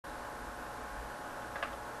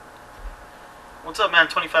What's up, man?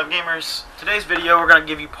 25 gamers. Today's video we're going to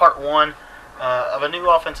give you part one of a new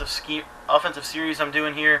offensive series I'm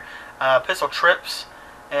doing here, pistol trips.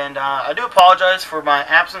 And I do apologize for my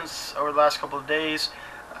absence over the last couple of days.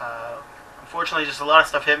 Unfortunately, just a lot of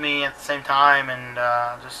stuff hit me at the same time, and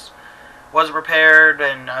just wasn't prepared.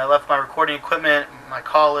 And I left my recording equipment, my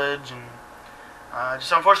college, and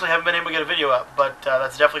just unfortunately haven't been able to get a video up. But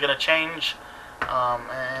that's definitely going to change.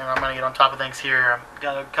 And I'm going to get on top of things here. I've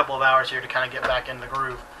got a couple of hours here to kind of get back in the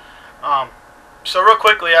groove. So real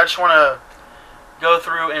quickly, I just want to go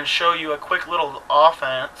through and show you a quick little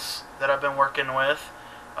offense that I've been working with.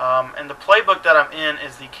 And the playbook that I'm in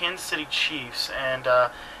is the Kansas City Chiefs. And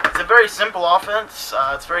it's a very simple offense.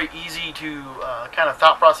 It's very easy to, kind of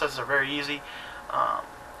thought processes are very easy.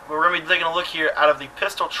 We're going to be taking a look here out of the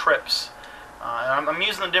pistol trips. I'm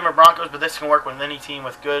using the Denver Broncos, but this can work with any team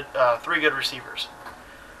with good, three good receivers.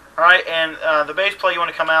 Alright, and the base play you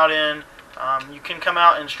want to come out in, you can come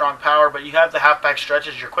out in strong power, but you have the halfback stretch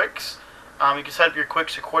as your quicks. You can set up your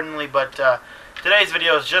quicks accordingly, but today's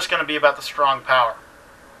video is just going to be about the strong power.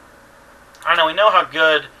 I know we know how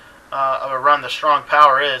good of a run the strong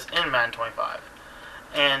power is in Madden 25.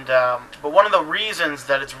 And but one of the reasons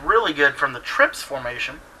that it's really good from the trips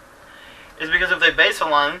formation is because if they base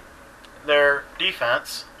align their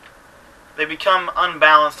defense, they become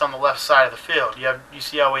unbalanced on the left side of the field. You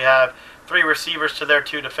see how we have three receivers to their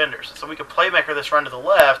two defenders. So we could playmaker this run to the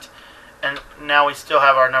left, and now we still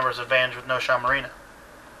have our numbers advantage with no Sean Marino.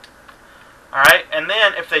 Alright, and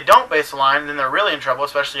then if they don't base align, then they're really in trouble,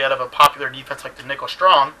 especially out of a popular defense like the nickel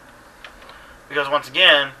strong, because once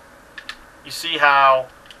again, you see how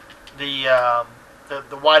the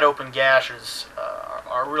wide open gashes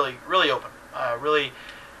are really open,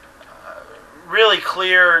 really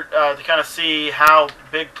clear to kind of see how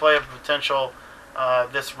big play of potential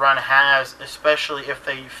this run has, especially if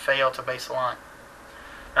they fail to base align.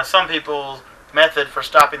 Now, some people's method for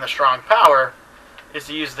stopping the strong power is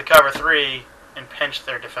to use the cover 3 and pinch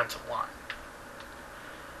their defensive line.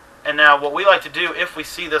 And now what we like to do if we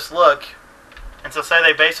see this look, and so say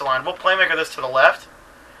they base align, we'll playmaker this to the left,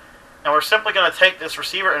 and we're simply going to take this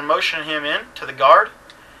receiver and motion him in to the guard,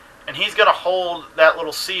 and he's going to hold that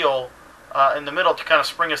little seal in the middle to kind of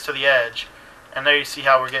spring us to the edge. And there you see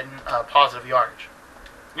how we're getting positive yardage.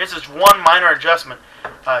 This is one minor adjustment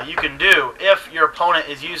you can do if your opponent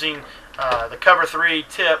is using the cover 3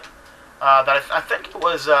 tip that I think it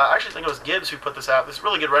was, I actually think it was Gibbs who put this out. This is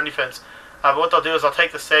really good run defense. But what they'll do is they'll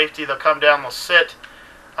take the safety, they'll come down, they'll sit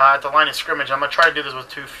at the line of scrimmage. I'm going to try to do this with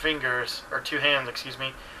two hands, excuse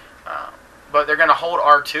me. But they're going to hold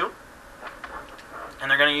R2, and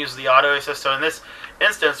they're going to use the auto assist. So in this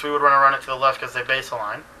instance, we would want to run it to the left because they base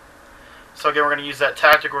align. So again, we're going to use that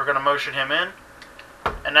tactic. We're going to motion him in.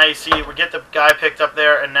 And now you see we get the guy picked up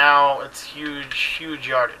there, and now it's huge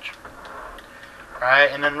yardage.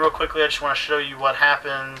 Alright, and then real quickly, I just want to show you what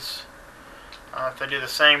happens if they do the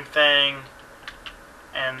same thing,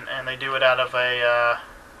 and they do it out of a,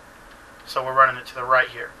 so we're running it to the right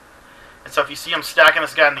here. And so if you see him stacking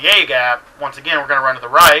this guy in the A gap, once again, we're going to run to the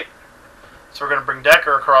right. So we're going to bring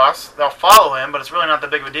Decker across. They'll follow him, but it's really not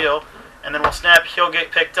that big of a deal. And then we'll snap, he'll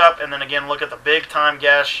get picked up, and then again, look at the big time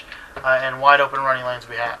gash and wide open running lanes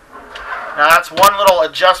we have. Now that's one little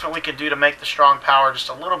adjustment we can do to make the strong power just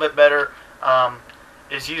a little bit better,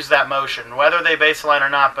 is use that motion. Whether they baseline or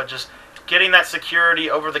not, but just getting that security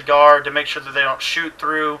over the guard to make sure that they don't shoot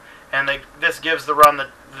through, and this gives the run the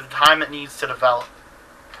time it needs to develop.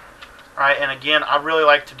 Alright, and again, I really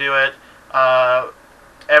like to do it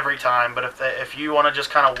every time, but if you want to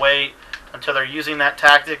just kind of wait until they're using that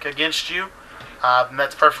tactic against you, then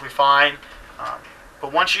that's perfectly fine.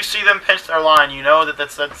 But once you see them pinch their line, you know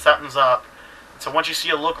that something's up. So once you see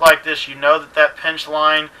a look like this, you know that pinch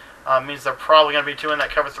line means they're probably going to be doing that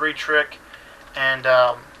cover 3 trick, and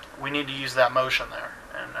we need to use that motion there.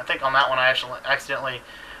 And I think on that one I actually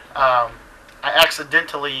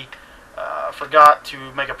accidentally forgot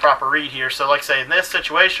to make a proper read here. So like I say, in this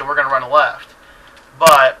situation, we're going to run left.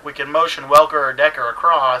 But we can motion Welker or Decker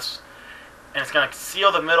across, and it's going to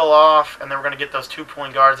seal the middle off, and then we're going to get those 2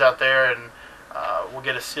 point guards out there, and we'll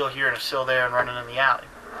get a seal here and a seal there and running in the alley.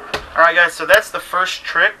 Alright guys, so that's the first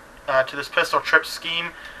trick to this pistol trip scheme.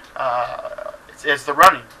 It's the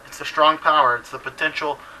running. It's the strong power. It's the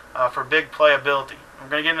potential for big playability. I'm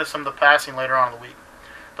going to get into some of the passing later on in the week.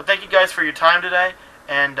 But thank you guys for your time today.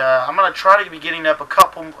 And I'm going to try to be getting up a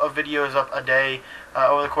couple of videos up a day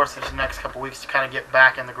over the course of the next couple weeks to kind of get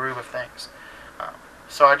back in the groove of things.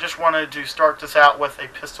 So I just wanted to start this out with a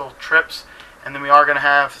pistol trips, and then we are going to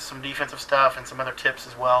have some defensive stuff and some other tips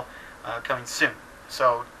as well coming soon.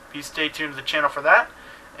 So please stay tuned to the channel for that,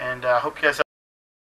 and hope you guys have